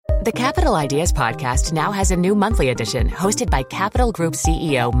The Capital Ideas Podcast now has a new monthly edition hosted by Capital Group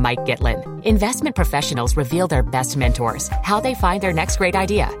CEO Mike Gitlin. Investment professionals reveal their best mentors, how they find their next great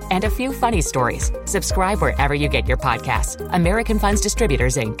idea, and a few funny stories. Subscribe wherever you get your podcasts. American Funds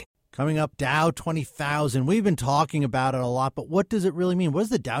Distributors, Inc. Coming up, Dow 20,000. We've been talking about it a lot, but what does it really mean? What does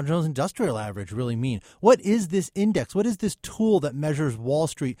the Dow Jones Industrial Average really mean? What is this index? What is this tool that measures Wall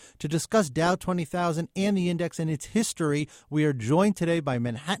Street? To discuss Dow 20,000 and the index and its history, we are joined today by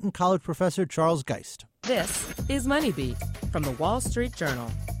Manhattan College professor Charles Geisst. This is Money Beat from the Wall Street Journal.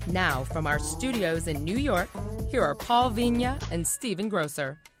 Now, from our studios in New York, here are Paul Vigna and Stephen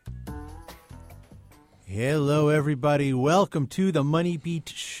Grocer. Hello, everybody. Welcome to the Money Beat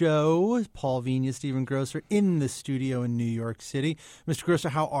Show. Paul Vigna, Stephen Grocer in the studio in New York City. Mr. Grocer,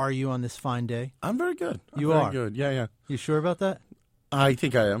 how are you on this fine day? I'm very good. You are good. Yeah. You sure about that? I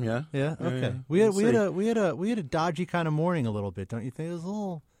think I am. Yeah. Yeah. Okay. Yeah. We had a dodgy kind of morning a little bit, don't you think? It was a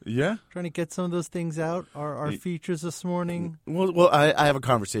little. Yeah. Trying to get some of those things out. Our features this morning. Well, I have a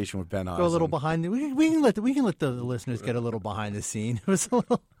conversation with Ben. Go a little behind. We can let the listeners get a little behind the scene. It was a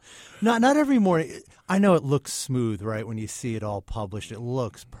little. Not every morning. I know it looks smooth, right? When you see it all published, it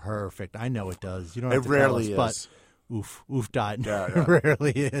looks perfect. I know it does. You don't have to tell us, but oof dot. Yeah. It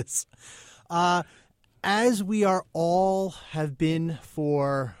rarely is. As we are all have been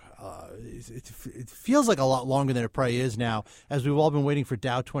for. It feels like a lot longer than it probably is now, as we've all been waiting for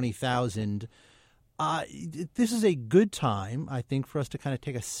Dow 20,000. This is a good time, I think, for us to kind of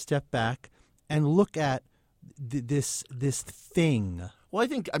take a step back and look at this thing. Well, I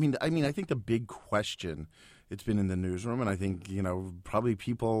think the big question, it's been in the newsroom, and I think probably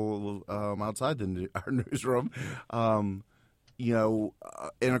people outside our newsroom, and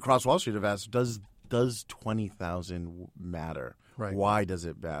across Wall Street have asked, does 20,000 matter? Right. Why does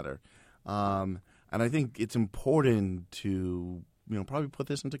it matter? And I think it's important to probably put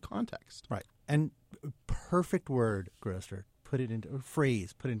this into context. Right. And perfect word, Grocer. Put it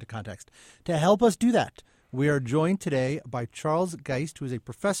into context. To help us do that, we are joined today by Charles Geisst, who is a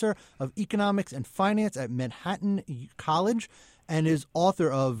professor of economics and finance at Manhattan College and is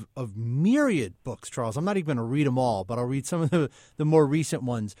author of myriad books, Charles. I'm not even going to read them all, but I'll read some of the more recent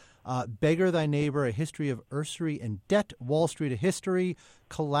ones. Beggar Thy Neighbor, A History of Usury and Debt, Wall Street, A History,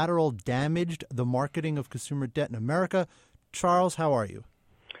 Collateral Damaged, The Marketing of Consumer Debt in America. Charles, how are you?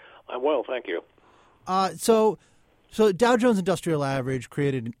 I'm well, thank you. So Dow Jones Industrial Average,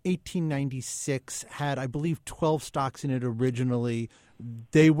 created in 1896, had, I believe, 12 stocks in it originally.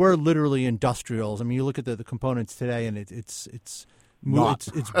 They were literally industrials. I mean, you look at the components today, and it's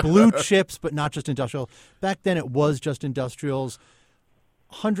blue chips, but not just industrial. Back then, it was just industrials.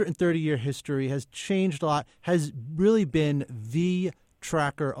 130-year history, has changed a lot, has really been the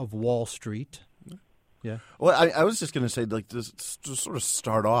tracker of Wall Street. Yeah. Well, I was just going to say, to sort of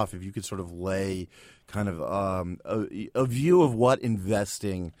start off, if you could sort of lay kind of a view of what the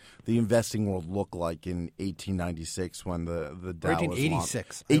investing world looked like in 1896 when the Dow was launched.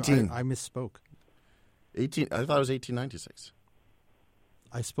 1886. I misspoke. I thought it was 1896.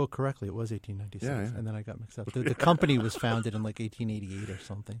 I spoke correctly. It was 1896, yeah. And then I got mixed up. The company was founded in 1888 or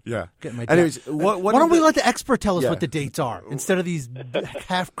something. Yeah. Anyways, why don't we let the expert tell us what the dates are instead of these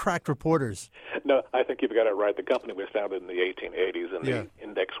half-cracked reporters? No, I think you've got it right. The company was founded in the 1880s, and the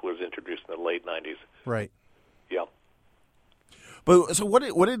index was introduced in the late 90s. Right. Yeah. But so what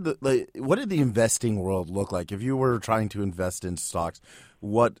did the investing world look like? If you were trying to invest in stocks,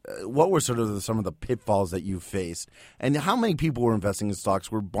 what were sort of some of the pitfalls that you faced, and how many people were investing in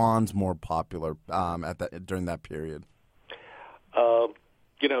stocks? Were bonds more popular during that period?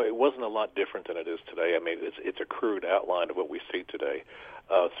 It wasn't a lot different than it is today. I mean, it's a crude outline of what we see today.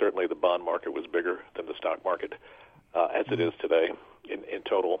 Certainly, the bond market was bigger than the stock market, as it is today in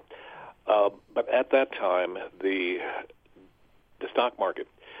total. But at that time, the stock market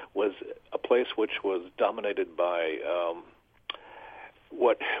was a place which was dominated by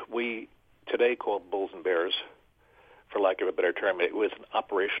what we today call bulls and bears, for lack of a better term. It was an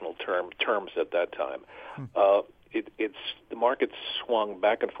operational terms at that time. The market swung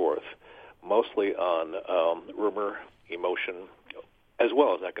back and forth, mostly on rumor, emotion, as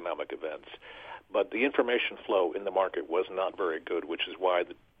well as economic events. But the information flow in the market was not very good, which is why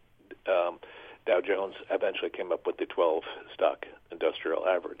the Dow Jones eventually came up with the 12-stock industrial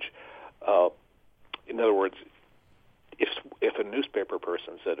average. In other words, if a newspaper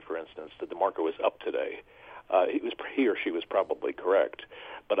person said, for instance, that the market was up today, he or she was probably correct.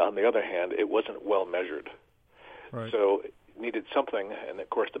 But on the other hand, it wasn't well measured. Right. So it needed something, and of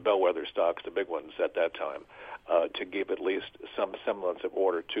course the bellwether stocks, the big ones at that time, to give at least some semblance of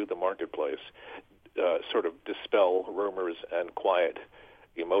order to the marketplace, sort of dispel rumors and quiet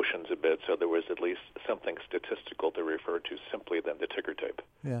emotions a bit, so there was at least something statistical to refer to simply than the ticker tape.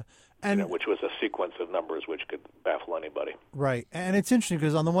 Yeah, and which was a sequence of numbers which could baffle anybody. Right, and it's interesting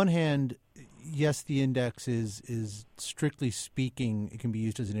because on the one hand, yes, the index is strictly speaking, it can be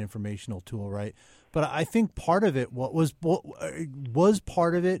used as an informational tool, right? But I think part of it, what was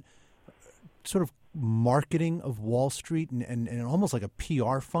part of it, sort of marketing of Wall Street and almost like a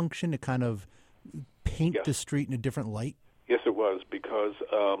PR function to kind of paint the street in a different light. Yes, it was, because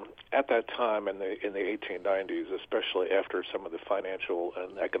at that time in the 1890s, especially after some of the financial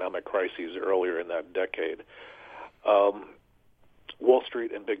and economic crises earlier in that decade, Wall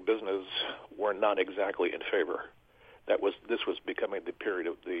Street and big business were not exactly in favor. This was becoming the period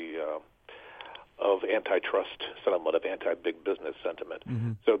of antitrust sentiment, of anti-big business sentiment.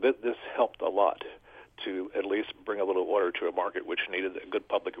 Mm-hmm. So this helped a lot to at least bring a little order to a market which needed a good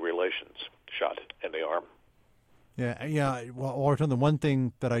public relations shot in the arm. Yeah. Well, Orton, the one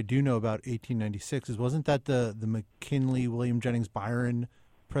thing that I do know about 1896 is wasn't that the McKinley, William Jennings Bryan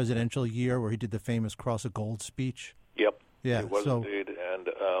presidential year where he did the famous Cross of Gold speech? Yep. Yeah. It was indeed, and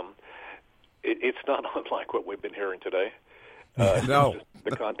it's not unlike what we've been hearing today. No,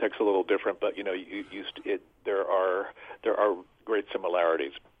 the context a little different, but there are great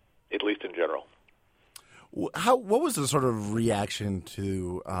similarities, at least in general. What was the sort of reaction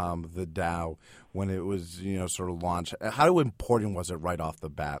to the Dow when it was sort of launched? How important was it right off the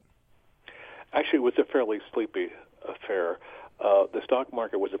bat? Actually, it was a fairly sleepy affair. The stock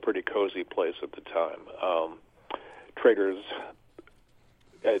market was a pretty cozy place at the time. Traders,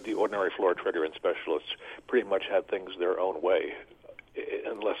 the ordinary floor trader and specialists, pretty much had things their own way,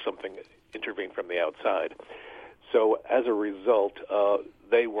 unless something intervened from the outside. So as a result,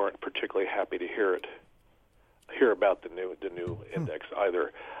 they weren't particularly happy to hear about the new index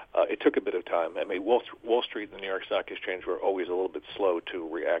either. It took a bit of time. I mean, Wall Street and the New York Stock Exchange were always a little bit slow to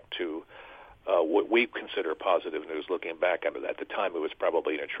react to what we consider positive news. Looking back at it, at the time, it was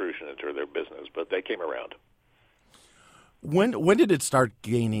probably an intrusion into their business, but they came around. When did it start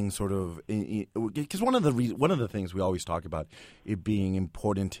gaining sort of? Because one of the things we always talk about it being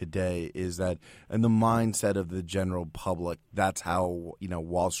important today is that in the mindset of the general public, that's how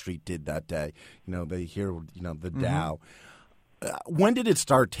Wall Street did that day. They hear the Dow. When did it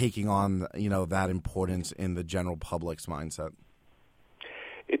start taking on that importance in the general public's mindset?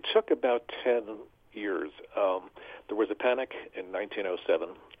 It took about 10 years. There was a panic in 1907.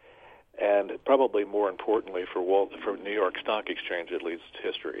 And probably more importantly for New York Stock Exchange, at least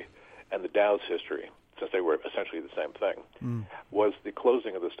history, and the Dow's history, since they were essentially the same thing, was the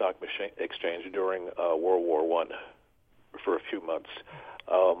closing of the stock exchange during World War I for a few months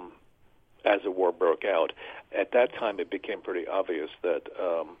as the war broke out. At that time, it became pretty obvious that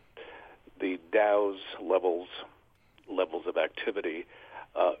the Dow's levels of activity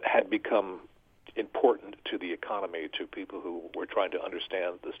had become important to the economy, to people who were trying to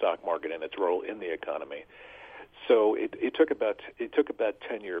understand the stock market and its role in the economy. So it took about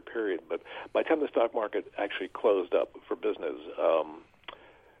 10-year period, but by the time the stock market actually closed up for business,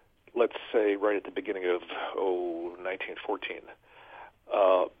 let's say right at the beginning of 1914,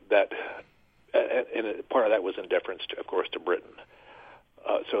 and part of that was in deference, of course, to Britain.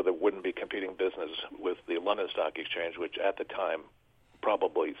 So there wouldn't be competing business with the London Stock Exchange, which at the time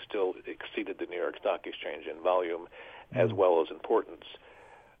probably still exceeded the New York Stock Exchange in volume as well as importance.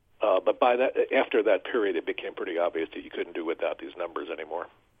 But after that period, it became pretty obvious that you couldn't do without these numbers anymore.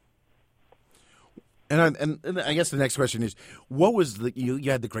 And I guess the next question is, what was you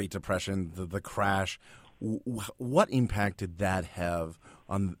had the Great Depression, the crash. What impact did that have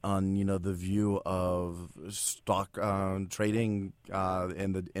on the view of stock trading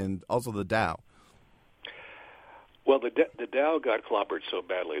and also the Dow? Well, the Dow got clobbered so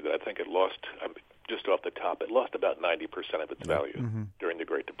badly that I think it lost, just off the top, it lost about 90% of its value during the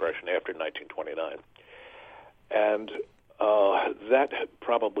Great Depression after 1929. And that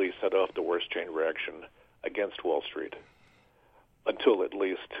probably set off the worst chain reaction against Wall Street until at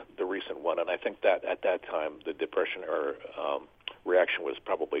least the recent one. And I think that at that time, the Depression reaction was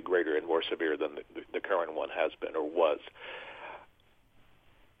probably greater and more severe than the current one has been or was.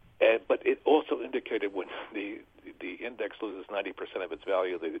 But it also indicated when the index loses 90% of its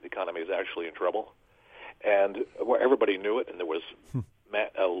value, the economy is actually in trouble. And where everybody knew it, and there was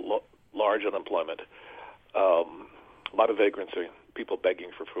large unemployment, a lot of vagrancy, people begging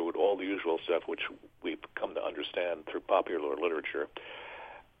for food, all the usual stuff which we've come to understand through popular literature.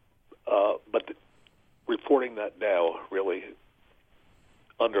 But reporting that now really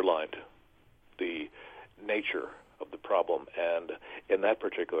underlined the nature of the problem, and in that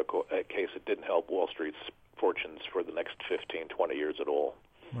particular case, it didn't help Wall Street's fortunes for the next 15, 20 years at all.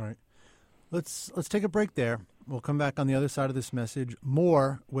 Right. Let's take a break there. We'll come back on the other side of this message.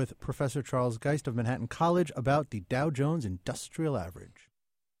 More with Professor Charles Geisst of Manhattan College about the Dow Jones Industrial Average.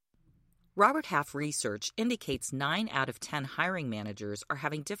 Robert Half research indicates 9 out of 10 hiring managers are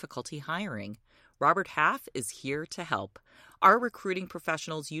having difficulty hiring. Robert Half is here to help. Our recruiting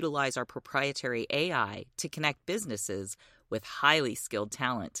professionals utilize our proprietary AI to connect businesses with highly skilled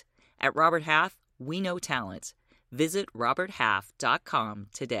talent. At Robert Half, we know talent. Visit roberthalf.com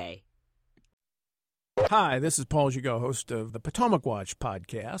today. Hi, this is Paul Gigot, host of the Potomac Watch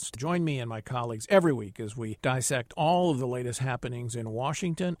podcast. Join me and my colleagues every week as we dissect all of the latest happenings in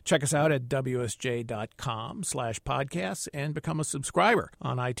Washington. Check us out at wsj.com/podcasts and become a subscriber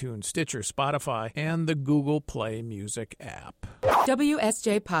on iTunes, Stitcher, Spotify, and the Google Play Music app.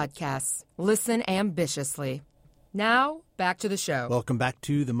 WSJ Podcasts. Listen ambitiously. Now, back to the show. Welcome back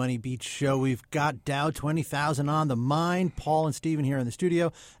to the Money Beat Show. We've got Dow 20,000 on the mind. Paul and Stephen here in the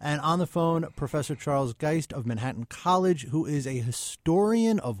studio. And on the phone, Professor Charles Geisst of Manhattan College, who is a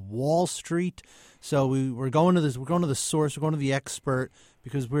historian of Wall Street. So we're going to this. We're going to the source. We're going to the expert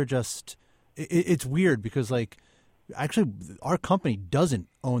because we're just. It's weird because actually, our company doesn't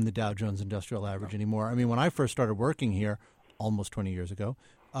own the Dow Jones Industrial Average anymore. I mean, when I first started working here, almost 20 years ago,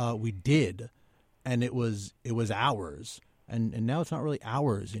 we did. And it was ours, and now it's not really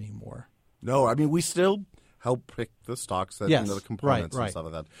ours anymore. No, I mean, we still help pick the stocks that yes, the components right. and stuff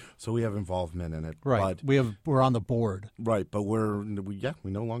like that. So we have involvement in it. Right. But, we're on the board. Right, but we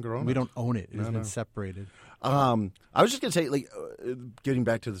no longer own it. We don't own it. It has been separated. I was just going to say, getting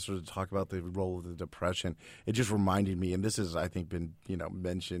back to the sort of talk about the role of the Depression, it just reminded me, and this has, I think, been,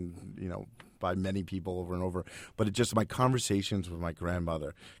 mentioned, by many people over and over, but it just my conversations with my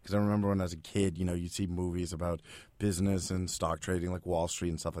grandmother, because I remember when I was a kid, you'd see movies about business and stock trading like Wall Street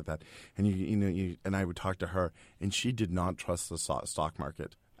and stuff like that, and and I would talk to her, and she did not trust the stock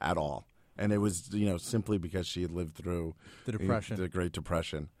market at all, and it was simply because she had lived through the Depression, the Great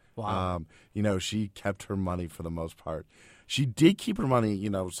Depression. Wow. She kept her money for the most part. She did keep her money,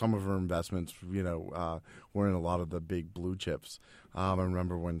 some of her investments, were in a lot of the big blue chips. I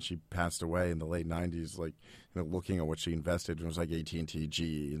remember when she passed away in the late 90s, looking at what she invested, it was like AT&T,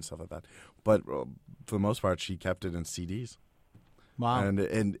 GE, and stuff like that. But for the most part, she kept it in CDs. Wow. And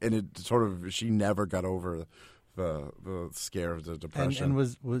it sort of, she never got over the scare of the Depression. And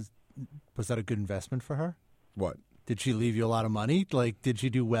was that a good investment for her? What? Did she leave you a lot of money? Did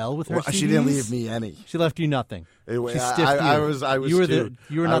she do well with her CDs? She didn't leave me any. She left you nothing. She stiffed you. I was you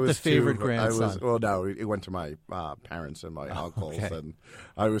were not the favorite grandson. No, it went to my parents and my uncles, okay. and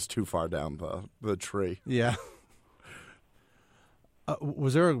I was too far down the tree. Yeah.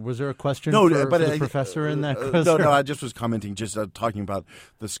 Was there a question for the professor in that? No, I just was commenting, just talking about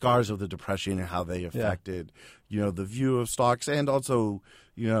the scars of the Depression and how they affected, the view of stocks and also,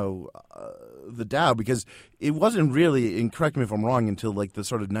 the Dow, because it wasn't really, and correct me if I'm wrong, until the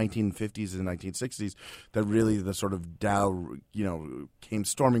sort of 1950s and 1960s that really the sort of Dow, came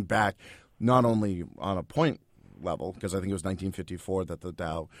storming back, not only on a point level, because I think it was 1954 that the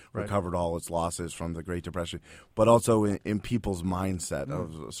Dow recovered all its losses from the Great Depression, but also in people's mindset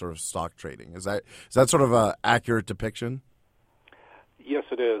of sort of stock trading. Is that sort of an accurate depiction? Yes,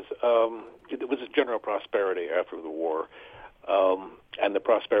 it is. It was a general prosperity after the war, and the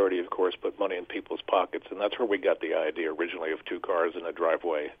prosperity, of course, put money in people's pockets, and that's where we got the idea originally of 2 cars in a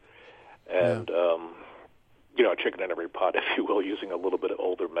driveway, and a chicken in every pot, if you will, using a little bit of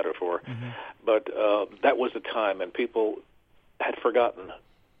older metaphor. Mm-hmm. But that was the time, and people had forgotten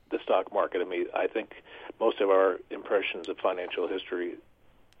the stock market. I mean, I think most of our impressions of financial history,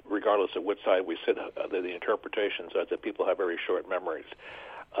 regardless of which side we sit, the interpretations are that people have very short memories.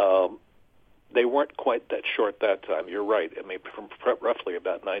 They weren't quite that short that time. You're right. I mean, from roughly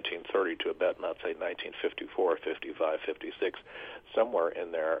about 1930 to about, let's say, 1954, 55, 56, somewhere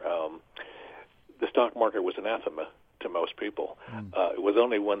in there, the stock market was anathema to most people. It was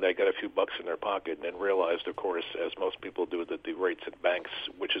only when they got a few bucks in their pocket and then realized, of course, as most people do, that the rates at banks,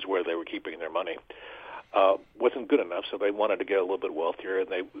 which is where they were keeping their money, wasn't good enough, so they wanted to get a little bit wealthier, and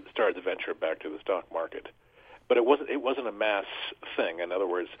they started to venture back to the stock market. But it wasn't a mass thing. In other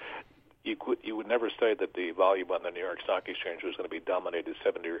words, you would never say that the volume on the New York Stock Exchange was going to be dominated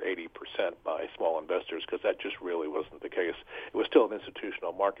 70 or 80% by small investors, because that just really wasn't the case. It was still an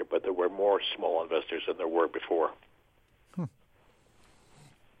institutional market, but there were more small investors than there were before.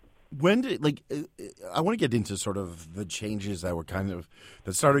 When did I want to get into sort of the changes that were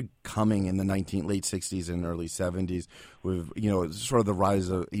that started coming in the late 60s and early 70s with sort of the rise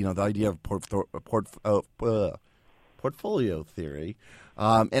of the idea of portfolio theory,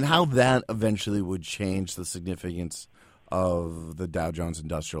 and how that eventually would change the significance of the Dow Jones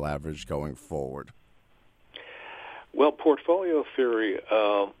Industrial Average going forward. Well, portfolio theory,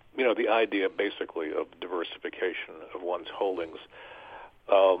 the idea basically of diversification of one's holdings,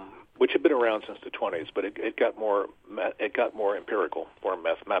 which had been around since the 20s, but it got more empirical, more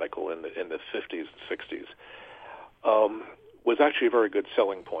mathematical in the 50s and 60s, was actually a very good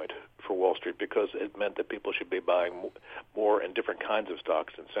selling point for Wall Street because it meant that people should be buying more and different kinds of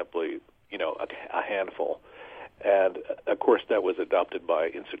stocks than simply, a handful. And, of course, that was adopted by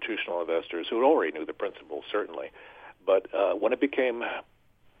institutional investors who already knew the principles, certainly. But when it became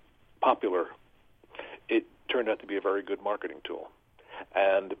popular, it turned out to be a very good marketing tool.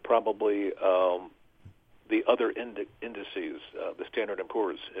 And probably the other indices, the Standard &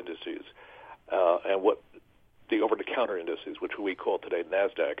 Poor's indices, and what the over-the-counter indices, which we call today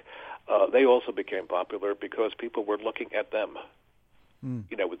NASDAQ, they also became popular because people were looking at them,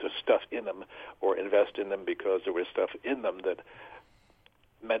 with the stuff in them, or invest in them because there was stuff in them that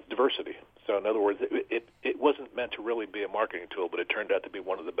meant diversity. So in other words, it wasn't meant to really be a marketing tool, but it turned out to be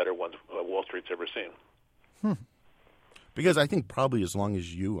one of the better ones Wall Street's ever seen. Because I think probably as long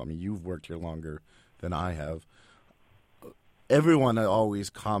as you've worked here longer than I have, everyone always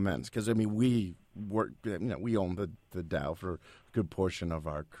comments, because, we work, we own the Dow for a good portion of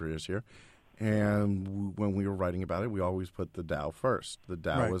our careers here. And when we were writing about it, we always put the Dow first. The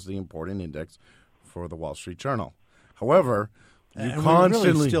Dow was the important index for the Wall Street Journal. However, we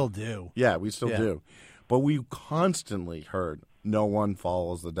really still do. Yeah, we still do. But we constantly heard no one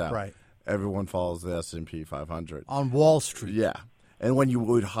follows the Dow. Right. Everyone follows the S&P 500 on Wall Street. Yeah, and when you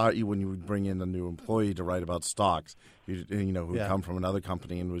would bring in a new employee to write about stocks, who'd come from another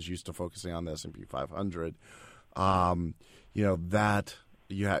company and was used to focusing on the S&P 500, that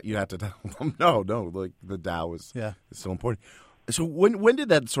you had to tell them no, like the Dow is so important. So when did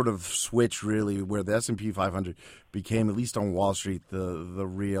that sort of switch really, where the S&P 500 became, at least on Wall Street, the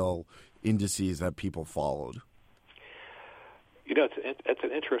real indices that people followed? It's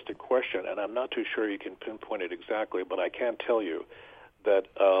an interesting question, and I'm not too sure you can pinpoint it exactly, but I can tell you that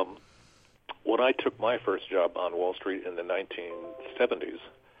when I took my first job on Wall Street in the 1970s,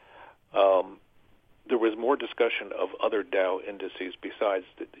 there was more discussion of other Dow indices besides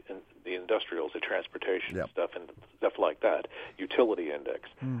the industrials, the transportation stuff, and stuff like that, utility index.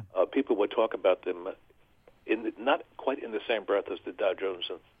 People would talk about them not quite in the same breath as the Dow Jones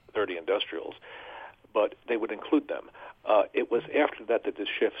 30 industrials, but they would include them. It was after that this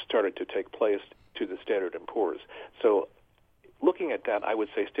shift started to take place to the Standard & Poor's. So looking at that, I would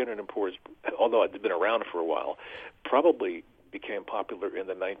say Standard & Poor's, although it had been around for a while, probably became popular in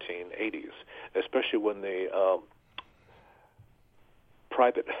the 1980s, especially when the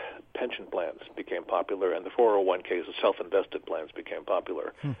private pension plans became popular and the 401ks, the self-invested plans, became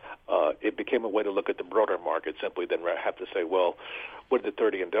popular. It became a way to look at the broader market simply than have to say, well, what did the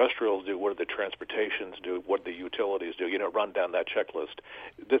 30 industrials do? What did the transportations do? What did the utilities do? Run down that checklist.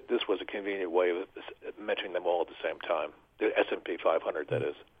 This was a convenient way of mentioning them all at the same time. The S&P 500, that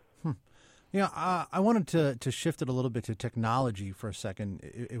is. I wanted to shift it a little bit to technology for a second,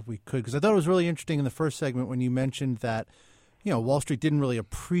 if we could, because I thought it was really interesting in the first segment when you mentioned that, Wall Street didn't really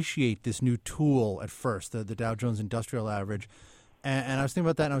appreciate this new tool at first, the Dow Jones Industrial Average. And I was thinking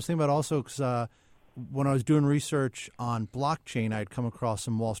about that, and I was thinking about also because when I was doing research on blockchain, I had come across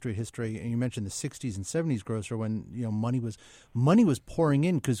some Wall Street history, and you mentioned the 60s and 70s, Grocer, when money was pouring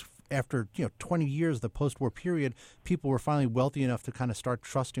in because after 20 years, the post-war period, people were finally wealthy enough to kind of start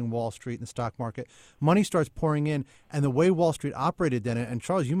trusting Wall Street and the stock market. Money starts pouring in, and the way Wall Street operated then, and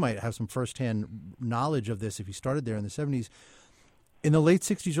Charles, you might have some firsthand knowledge of this if you started there in the 70s. In the late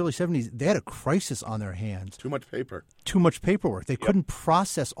 60s, early 70s, they had a crisis on their hands. Too much paperwork. They couldn't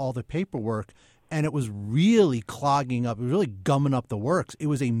process all the paperwork, and it was really clogging up. It was really gumming up the works. It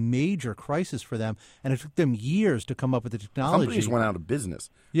was a major crisis for them, and it took them years to come up with the technology. Companies went out of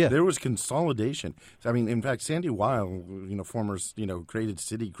business. Yeah. There was consolidation. In fact, Sandy Weil, former, created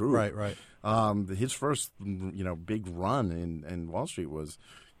Citigroup. Right. His first, big run in Wall Street was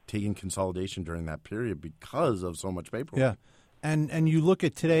taking consolidation during that period because of so much paperwork. Yeah. And you look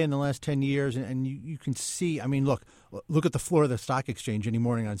at today in the last 10 years, and you can see, look at the floor of the stock exchange any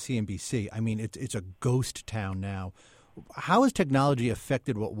morning on CNBC. It's a ghost town now. How has technology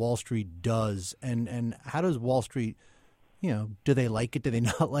affected what Wall Street does, and how does Wall Street, do they like it? Do they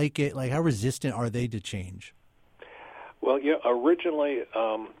not like it? Like, how resistant are they to change? Well, originally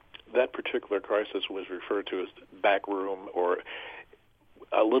that particular crisis was referred to as back room, or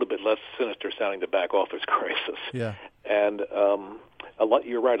a little bit less sinister sounding, the back office crisis. Yeah. And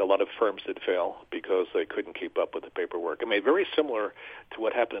You're right. A lot of firms did fail because they couldn't keep up with the paperwork. I mean, very similar to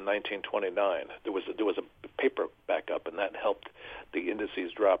what happened in 1929. There was a paper backup, and that helped the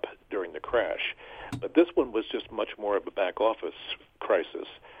indices drop during the crash. But this one was just much more of a back office crisis,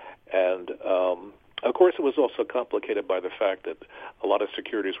 and of course, it was also complicated by the fact that a lot of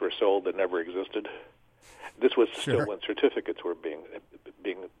securities were sold that never existed. This was still when certificates were being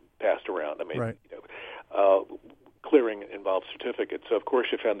passed around. I mean, right. Clearing involved certificates. So, of course,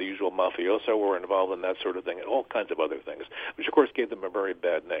 you found the usual mafioso were involved in that sort of thing, and all kinds of other things, which, of course, gave them a very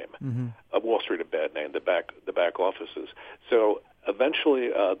bad name. Wall Street a bad name, the back offices. So, eventually,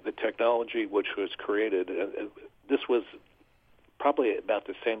 the technology which was created, this was probably about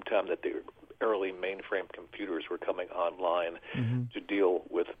the same time that the early mainframe computers were coming online to deal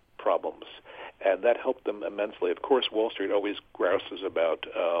with problems, and that helped them immensely. Of course, Wall Street always grouses about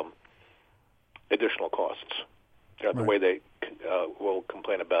additional costs. The way they will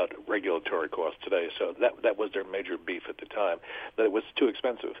complain about regulatory costs today. So that was their major beef at the time, that it was too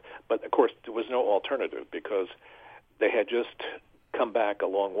expensive. But, of course, there was no alternative because they had just come back a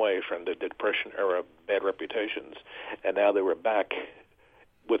long way from the Depression-era bad reputations, and now they were back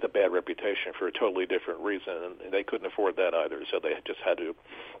with a bad reputation for a totally different reason, and they couldn't afford that either. So they just had to,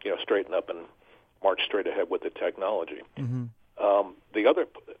 straighten up and march straight ahead with the technology. The other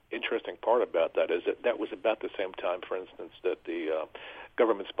interesting part about that is that was about the same time, for instance, that the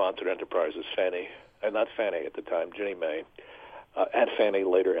government-sponsored enterprises, Fannie, and not Fannie at the time, Ginnie Mae, and Fannie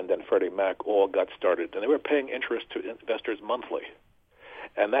later, and then Freddie Mac all got started, and they were paying interest to investors monthly.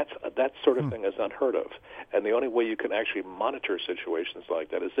 And that sort of thing is unheard of. And the only way you can actually monitor situations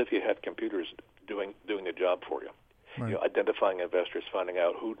like that is if you had computers doing the job for you, right. Identifying investors, finding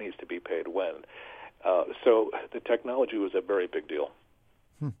out who needs to be paid when. So the technology was a very big deal.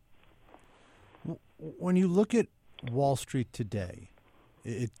 When you look at Wall Street today,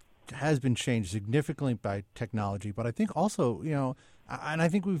 it has been changed significantly by technology, but I think also, and I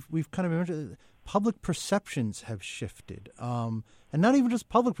think we've kind of mentioned public perceptions have shifted, and not even just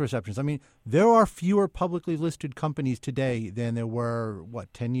public perceptions. I mean, there are fewer publicly listed companies today than there were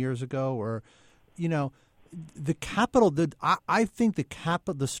 10 years ago, or the capital. I think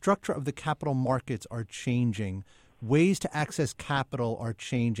the structure of the capital markets are changing. Ways to access capital are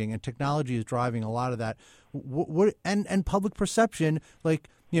changing, and technology is driving a lot of that. And public perception, like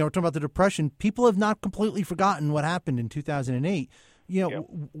talking about the Depression, people have not completely forgotten what happened in 2008.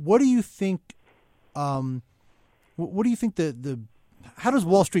 What do you think? What do you think how does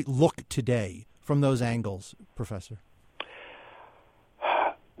Wall Street look today from those angles, Professor?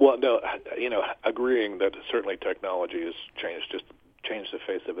 Well, no, agreeing that certainly technology has changed the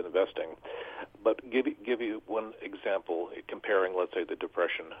face of investing. But give you one example, comparing, let's say, the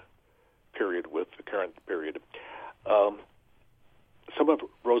Depression period with the current period. Some of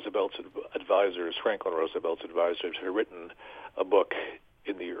Roosevelt's advisors, Franklin Roosevelt's advisors, had written a book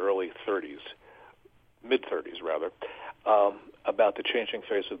in the early 30s, mid-30s rather, about the changing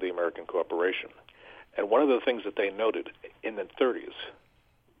face of the American corporation. And one of the things that they noted in the 30s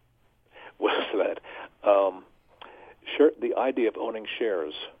was that the idea of owning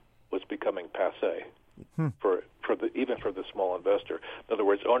shares was becoming passé even for the small investor. In other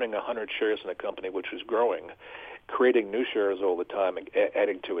words, owning 100 shares in a company which was growing, creating new shares all the time and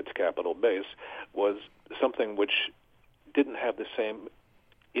adding to its capital base was something which didn't have the same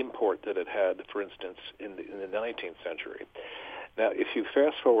import that it had, for instance, in the 19th century. Now, if you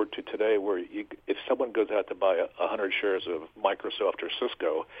fast forward to today, where if someone goes out to buy 100 shares of Microsoft or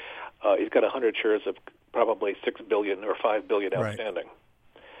Cisco, he's got 100 shares of probably $6 billion or $5 billion outstanding.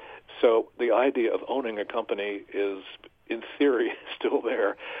 Right. So the idea of owning a company is, in theory, still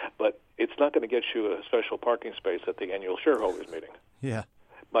there, but it's not going to get you a special parking space at the annual shareholders meeting. Yeah.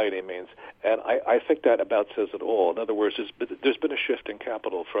 By any means. And I think that about says it all. In other words, there's been a shift in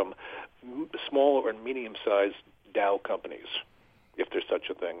capital from small or medium-sized Dow companies, if there's such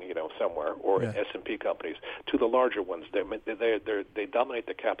a thing, somewhere, or S&P companies, to the larger ones. They dominate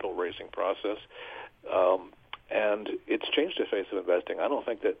the capital raising process, and it's changed the face of investing. I don't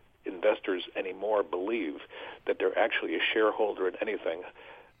think that investors anymore believe that they're actually a shareholder in anything.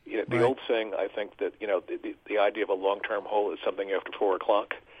 The old saying, I think that the idea of a long-term hold is something after 4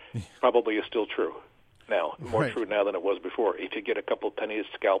 o'clock, probably is still true now, more true now than it was before. If you get a couple pennies,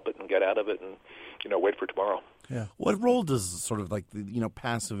 scalp it and get out of it, and wait for tomorrow. Yeah. What role does sort of like the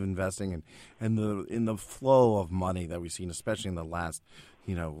passive investing and in the flow of money that we've seen, especially in the last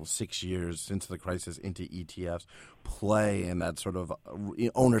 6 years since the crisis, into ETFs, play in that sort of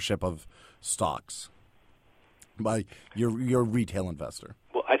ownership of stocks by your retail investor?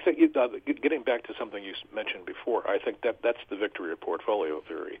 Well, I think getting back to something you mentioned before, I think that's the victory of portfolio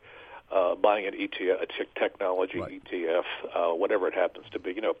theory. Buying an ETF, a technology ETF, whatever it happens to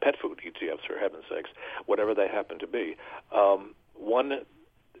be, pet food ETFs, for heaven's sakes, whatever they happen to be.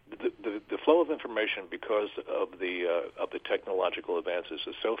 The flow of information because of the technological advances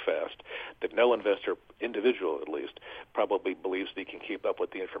is so fast that no investor, individual at least, probably believes that he can keep up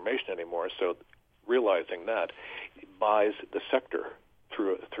with the information anymore. So, realizing that, buys the sector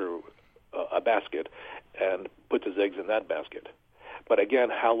through a basket and puts his eggs in that basket. But again,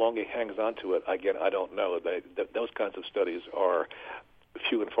 how long he hangs on to it, again, I don't know. Those kinds of studies are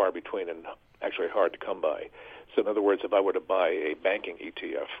few and far between and actually hard to come by. So in other words, if I were to buy a banking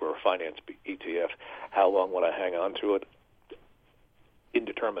ETF or a finance ETF, how long would I hang on to it?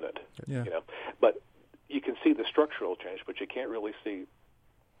 Indeterminate. Yeah. But you can see the structural change, but you can't really see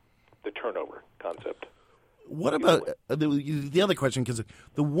the turnover concept. What about the other question? Because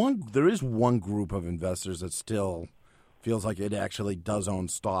there is one group of investors that still feels like it actually does own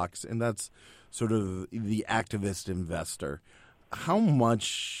stocks, and that's sort of the activist investor. How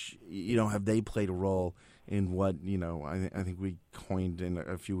much have they played a role in what I think we coined in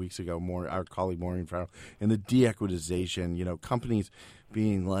a few weeks ago, our colleague Maureen Farrell, in the de-equitization? Companies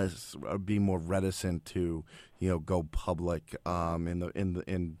being more reticent to go public,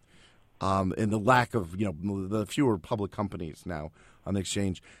 in the lack of the fewer public companies now on the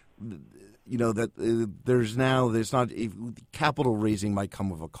exchange. That there's not capital raising might come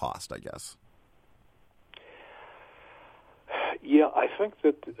with a cost, I guess. Yeah, I think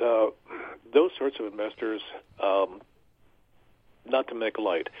that those sorts of investors, not to make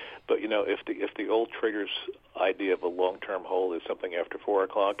light, but if the old traders' idea of a long-term hold is something after 4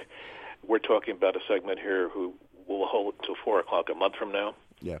 o'clock, we're talking about a segment here who will hold until 4 o'clock a month from now.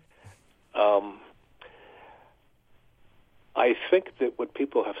 Yeah. I think that what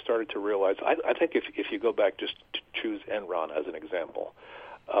people have started to realize, I think if you go back just to choose Enron as an example,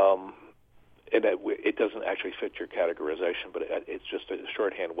 and it doesn't actually fit your categorization, but it's just a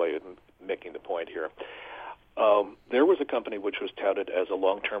shorthand way of making the point here. There was a company which was touted as a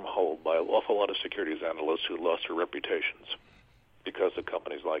long-term hold by an awful lot of securities analysts who lost their reputations because of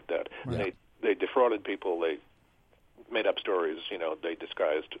companies like that. Yeah. They defrauded people. They made up stories. They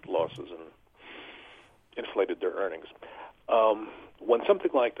disguised losses and inflated their earnings. When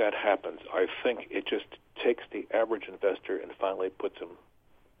something like that happens, I think it just takes the average investor and finally puts him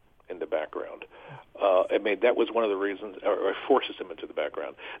in the background. That was one of the reasons, or forces him into the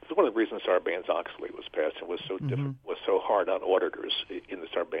background. It's one of the reasons Sarbanes-Oxley was passed and was so was so hard on auditors in the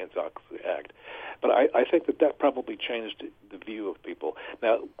Sarbanes-Oxley Act. But I think that probably changed the view of people.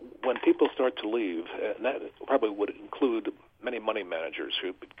 Now, when people start to leave, and that probably would include many money managers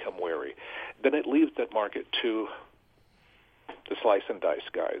who become wary, then it leaves that market to the slice and dice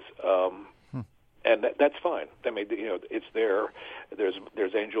guys. And that's fine. It's there.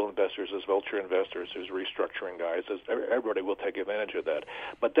 There's angel investors, there's vulture investors, there's restructuring guys. Everybody will take advantage of that.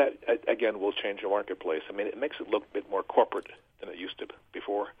 But that, again, will change the marketplace. It makes it look a bit more corporate than it used to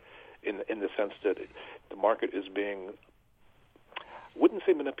before, in the sense that the market is being, wouldn't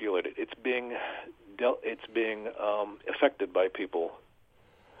say manipulated. It's being affected by people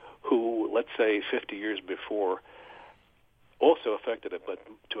who, let's say, 50 years before, also affected it, but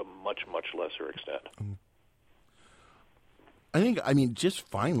to a much, much lesser extent. Just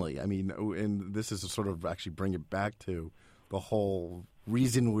finally, and this is to sort of actually bring it back to the whole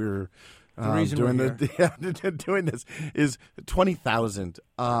reason we're doing this is 20,000.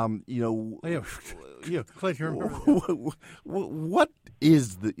 Cliff, you remember? What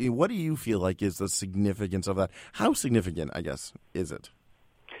do you feel like is the significance of that? How significant, I guess, is it?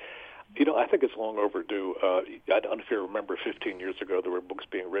 I think it's long overdue. I don't know if you remember 15 years ago, there were books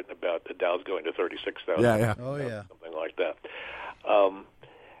being written about the Dow's going to 36,000. Yeah. Oh, yeah. Something like that.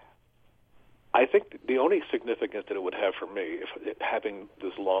 I think the only significance that it would have for me, having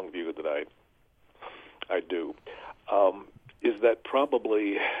this long view that I do, is that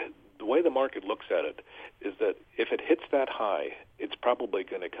probably the way the market looks at it is that if it hits that high, it's probably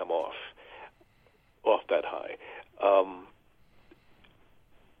going to come off that high.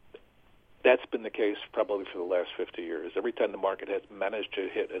 That's been the case probably for the last 50 years. Every time the market has managed to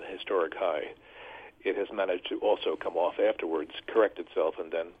hit an historic high, it has managed to also come off afterwards, correct itself,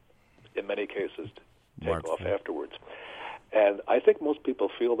 and then, in many cases, take off afterwards. And I think most people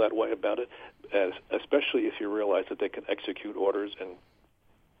feel that way about it, especially if you realize that they can execute orders and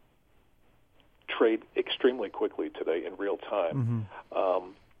trade extremely quickly today in real time.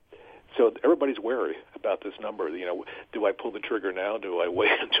 So everybody's wary about this number. Do I pull the trigger now? Do I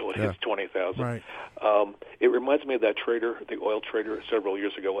wait until it hits 20,000? Right. It reminds me of that trader, the oil trader, several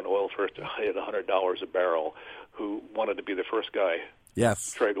years ago when oil first hit $100 a barrel, who wanted to be the first guy to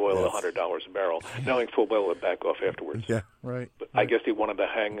trade oil at $100 a barrel, knowing full well it would back off afterwards. Yeah, right. But I guess he wanted to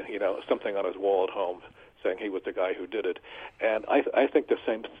hang, something on his wall at home, saying he was the guy who did it. And I think the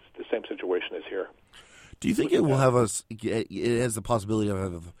same situation is here. Do you think it will have it has the possibility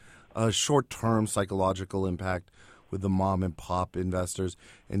of a short-term psychological impact with the mom and pop investors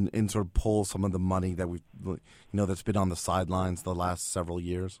and sort of pull some of the money that that's been on the sidelines the last several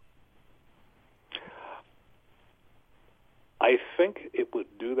years? I think it would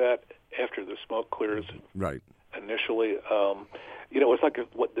do that after the smoke clears. Right. Initially, it's like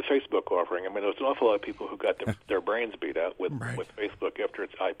what the Facebook offering. I mean, there's an awful lot of people who got their brains beat out with Facebook after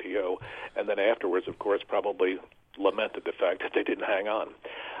its IPO, and then afterwards, of course, probably lamented the fact that they didn't hang on.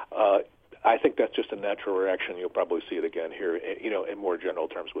 I think that's just a natural reaction. You'll probably see it again here, in more general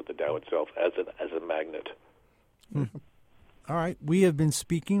terms with the Dow itself as a magnet. Mm-hmm. All right. We have been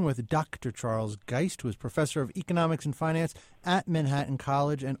speaking with Dr. Charles Geisst, who is professor of economics and finance at Manhattan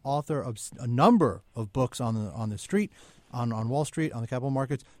College and author of a number of books on the street, on Wall Street, on the capital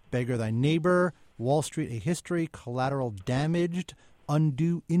markets: Beggar Thy Neighbor, Wall Street, A History, Collateral Damaged,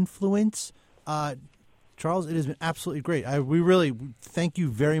 Undue Influence. Charles, it has been absolutely great. We really thank you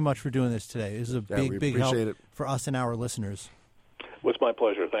very much for doing this today. This is a big help for us and our listeners. Well, it's my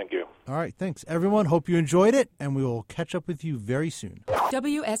pleasure. Thank you. All right. Thanks, everyone. Hope you enjoyed it, and we will catch up with you very soon.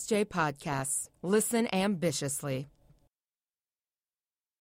 WSJ Podcasts. Listen ambitiously.